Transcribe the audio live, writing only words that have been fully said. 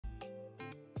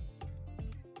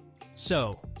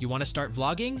So, you want to start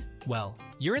vlogging? Well,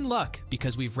 you're in luck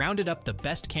because we've rounded up the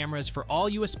best cameras for all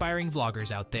you aspiring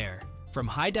vloggers out there. From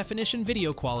high-definition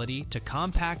video quality to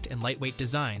compact and lightweight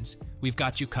designs, we've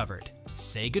got you covered.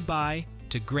 Say goodbye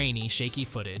to grainy, shaky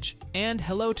footage, and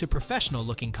hello to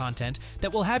professional-looking content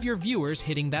that will have your viewers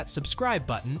hitting that subscribe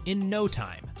button in no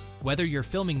time. Whether you're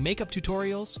filming makeup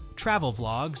tutorials, travel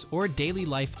vlogs, or daily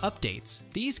life updates,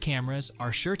 these cameras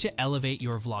are sure to elevate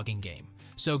your vlogging game.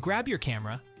 So grab your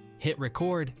camera, hit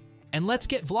record, and let's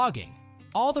get vlogging.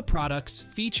 All the products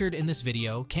featured in this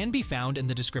video can be found in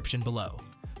the description below.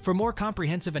 For more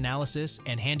comprehensive analysis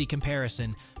and handy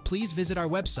comparison, please visit our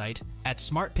website at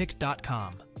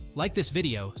smartpic.com. Like this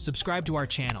video, subscribe to our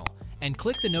channel, and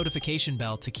click the notification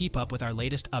bell to keep up with our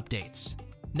latest updates.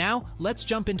 Now, let's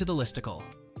jump into the listicle.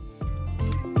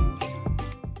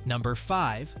 Number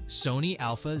 5. Sony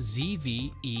Alpha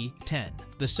ZV-E10.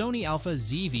 The Sony Alpha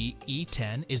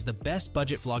ZV-E10 is the best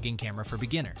budget vlogging camera for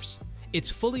beginners. Its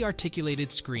fully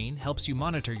articulated screen helps you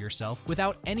monitor yourself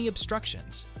without any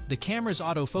obstructions. The camera's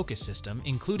autofocus system,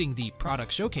 including the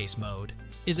product showcase mode,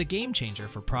 is a game changer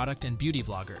for product and beauty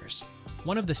vloggers.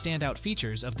 One of the standout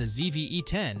features of the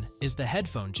ZV-E10 is the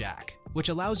headphone jack, which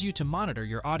allows you to monitor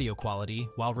your audio quality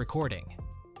while recording.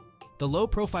 The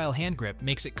low-profile hand grip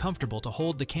makes it comfortable to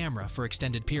hold the camera for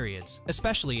extended periods,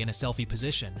 especially in a selfie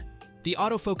position. The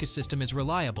autofocus system is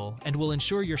reliable and will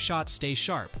ensure your shots stay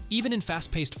sharp, even in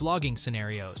fast-paced vlogging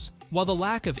scenarios. While the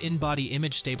lack of in-body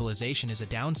image stabilization is a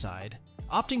downside,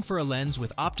 opting for a lens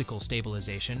with optical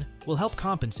stabilization will help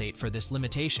compensate for this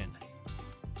limitation.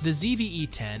 The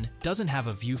ZV-E10 doesn't have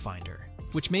a viewfinder,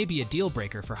 which may be a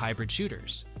deal-breaker for hybrid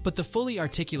shooters, but the fully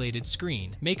articulated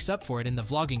screen makes up for it in the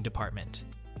vlogging department.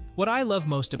 What I love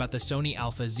most about the Sony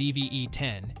Alpha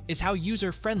ZV-E10 is how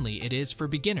user-friendly it is for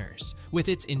beginners, with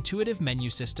its intuitive menu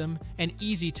system and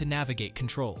easy-to-navigate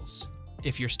controls.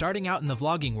 If you're starting out in the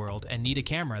vlogging world and need a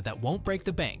camera that won't break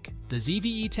the bank, the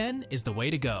ZV-E10 is the way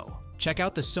to go. Check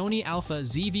out the Sony Alpha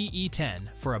ZV-E10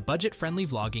 for a budget-friendly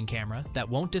vlogging camera that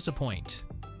won't disappoint.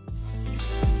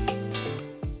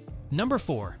 Number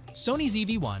 4. Sony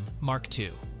ZV-1 Mark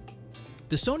II.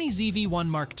 The Sony ZV-1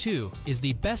 Mark II is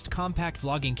the best compact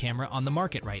vlogging camera on the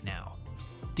market right now.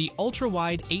 The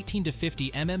ultra-wide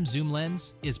 18-50mm zoom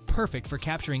lens is perfect for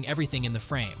capturing everything in the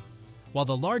frame, while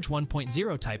the large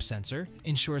 1.0 type sensor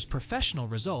ensures professional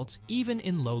results even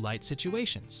in low-light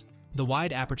situations. The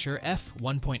wide aperture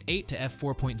f1.8 to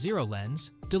f4.0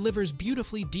 lens delivers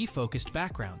beautifully defocused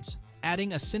backgrounds,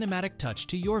 adding a cinematic touch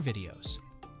to your videos.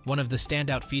 One of the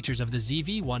standout features of the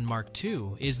ZV-1 Mark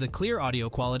II is the clear audio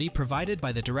quality provided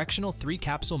by the directional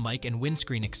 3-capsule mic and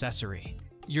windscreen accessory.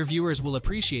 Your viewers will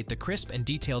appreciate the crisp and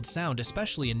detailed sound,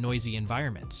 especially in noisy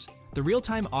environments. The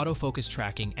real-time autofocus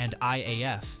tracking and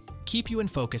IAF keep you in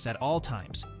focus at all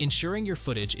times, ensuring your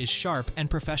footage is sharp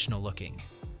and professional looking.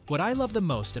 What I love the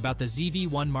most about the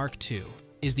ZV-1 Mark II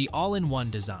is the all-in-one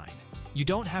design. You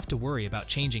don't have to worry about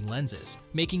changing lenses,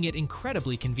 making it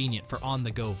incredibly convenient for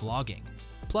on-the-go vlogging.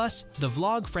 Plus, the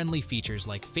vlog-friendly features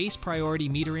like face priority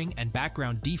metering and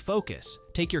background defocus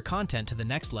take your content to the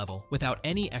next level without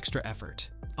any extra effort.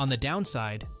 On the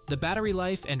downside, the battery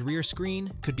life and rear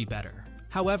screen could be better.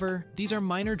 However, these are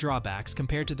minor drawbacks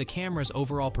compared to the camera's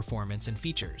overall performance and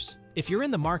features. If you're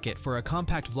in the market for a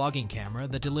compact vlogging camera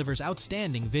that delivers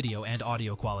outstanding video and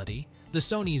audio quality, the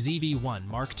Sony ZV-1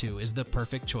 Mark II is the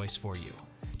perfect choice for you.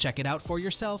 Check it out for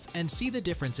yourself and see the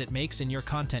difference it makes in your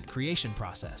content creation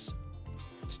process.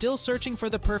 Still searching for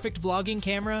the perfect vlogging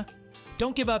camera?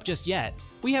 Don't give up just yet.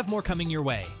 We have more coming your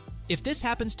way. If this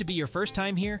happens to be your first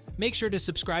time here, make sure to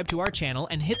subscribe to our channel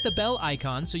and hit the bell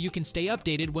icon so you can stay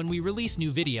updated when we release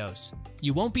new videos.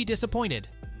 You won't be disappointed.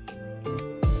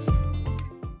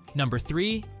 Number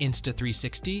 3.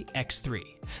 Insta360 X3,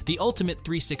 the ultimate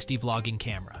 360 vlogging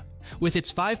camera. With its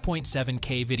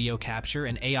 5.7K video capture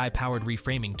and AI-powered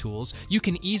reframing tools, you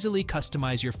can easily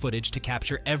customize your footage to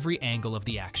capture every angle of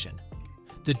the action.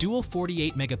 The dual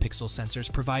 48-megapixel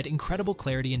sensors provide incredible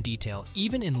clarity and detail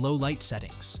even in low-light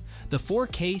settings. The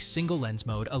 4K single-lens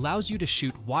mode allows you to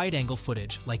shoot wide-angle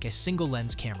footage like a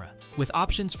single-lens camera, with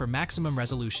options for maximum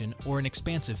resolution or an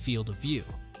expansive field of view.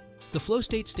 The flow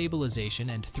state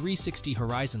stabilization and 360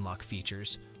 horizon lock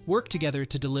features work together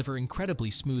to deliver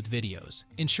incredibly smooth videos,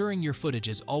 ensuring your footage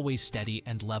is always steady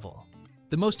and level.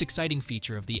 The most exciting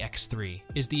feature of the X3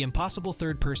 is the impossible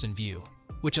third-person view,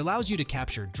 which allows you to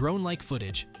capture drone-like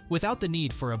footage without the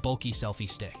need for a bulky selfie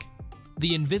stick.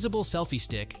 The invisible selfie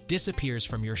stick disappears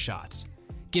from your shots,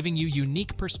 giving you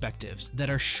unique perspectives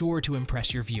that are sure to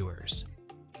impress your viewers.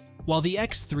 While the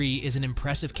X3 is an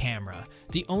impressive camera,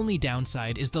 the only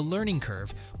downside is the learning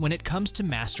curve when it comes to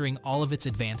mastering all of its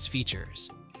advanced features.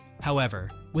 However,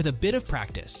 with a bit of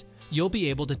practice, you'll be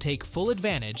able to take full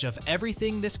advantage of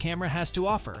everything this camera has to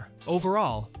offer.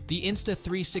 Overall, the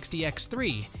Insta360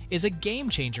 X3 is a game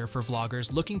changer for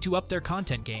vloggers looking to up their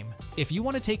content game. If you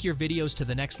want to take your videos to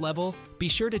the next level, be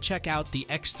sure to check out the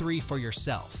X3 for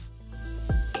yourself.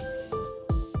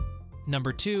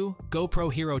 Number 2,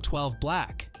 GoPro Hero12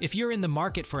 Black. If you're in the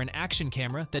market for an action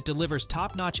camera that delivers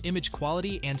top-notch image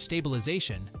quality and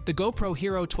stabilization, the GoPro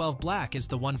Hero12 Black is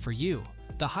the one for you.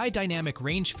 The high dynamic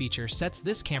range feature sets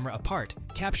this camera apart,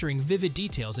 capturing vivid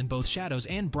details in both shadows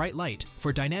and bright light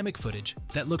for dynamic footage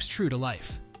that looks true to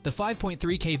life. The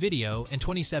 5.3K video and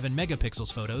 27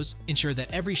 megapixels photos ensure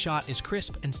that every shot is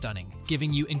crisp and stunning,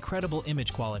 giving you incredible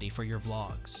image quality for your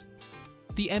vlogs.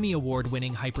 The Emmy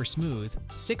Award-winning Hyper Smooth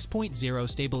 6.0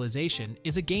 stabilization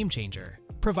is a game changer,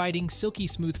 providing silky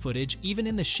smooth footage even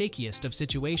in the shakiest of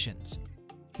situations.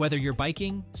 Whether you're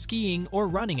biking, skiing, or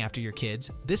running after your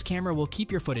kids, this camera will keep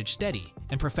your footage steady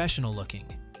and professional looking.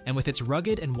 And with its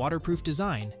rugged and waterproof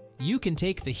design, you can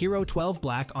take the Hero12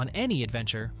 Black on any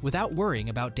adventure without worrying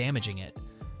about damaging it.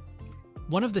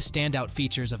 One of the standout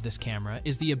features of this camera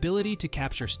is the ability to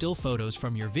capture still photos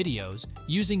from your videos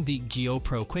using the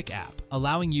GoPro Quick app,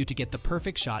 allowing you to get the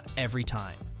perfect shot every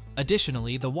time.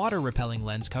 Additionally, the water-repelling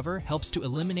lens cover helps to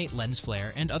eliminate lens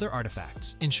flare and other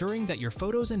artifacts, ensuring that your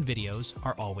photos and videos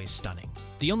are always stunning.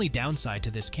 The only downside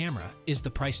to this camera is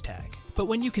the price tag, but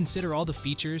when you consider all the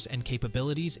features and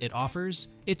capabilities it offers,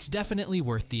 it's definitely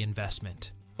worth the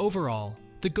investment. Overall,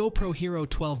 the GoPro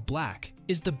Hero12 Black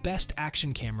is the best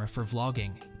action camera for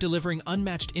vlogging, delivering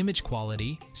unmatched image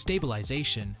quality,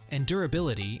 stabilization, and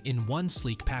durability in one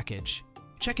sleek package.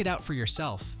 Check it out for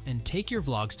yourself and take your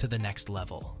vlogs to the next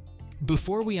level.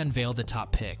 Before we unveil the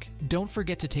top pick, don't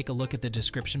forget to take a look at the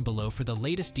description below for the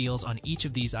latest deals on each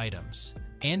of these items.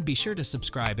 And be sure to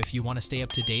subscribe if you want to stay up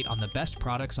to date on the best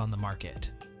products on the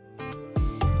market.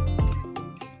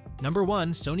 Number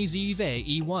 1, Sony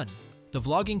ZV-E1, the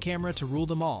vlogging camera to rule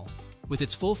them all. With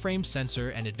its full-frame sensor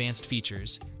and advanced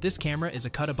features, this camera is a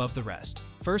cut above the rest.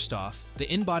 First off,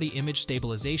 the in-body image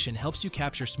stabilization helps you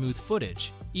capture smooth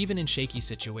footage, even in shaky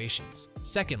situations.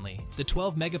 Secondly, the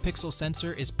 12-megapixel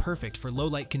sensor is perfect for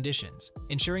low-light conditions,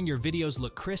 ensuring your videos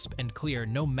look crisp and clear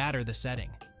no matter the setting.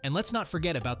 And let's not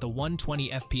forget about the 120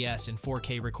 FPS in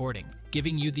 4K recording,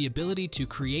 giving you the ability to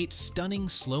create stunning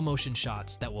slow-motion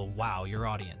shots that will wow your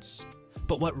audience.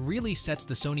 But what really sets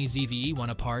the Sony ZV-E1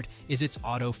 apart is its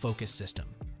autofocus system.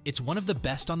 It's one of the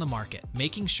best on the market,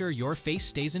 making sure your face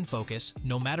stays in focus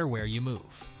no matter where you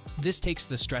move. This takes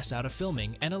the stress out of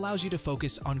filming and allows you to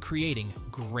focus on creating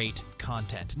great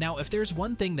content. Now, if there's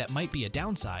one thing that might be a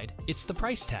downside, it's the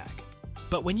price tag.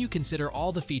 But when you consider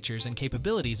all the features and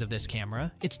capabilities of this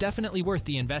camera, it's definitely worth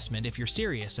the investment if you're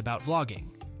serious about vlogging.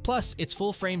 Plus, its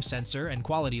full-frame sensor and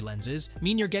quality lenses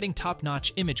mean you're getting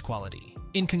top-notch image quality.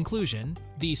 In conclusion,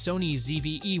 the Sony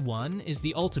ZV-E1 is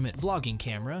the ultimate vlogging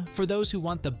camera for those who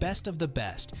want the best of the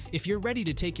best. If you're ready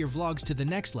to take your vlogs to the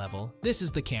next level, this is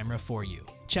the camera for you.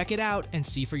 Check it out and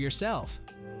see for yourself.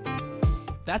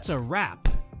 That's a wrap.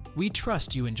 We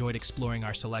trust you enjoyed exploring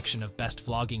our selection of best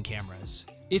vlogging cameras.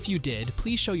 If you did,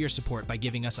 please show your support by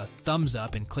giving us a thumbs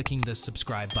up and clicking the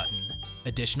subscribe button.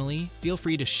 Additionally, feel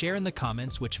free to share in the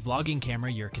comments which vlogging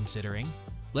camera you're considering.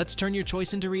 Let's turn your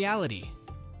choice into reality.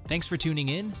 Thanks for tuning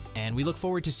in, and we look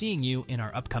forward to seeing you in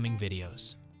our upcoming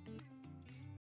videos.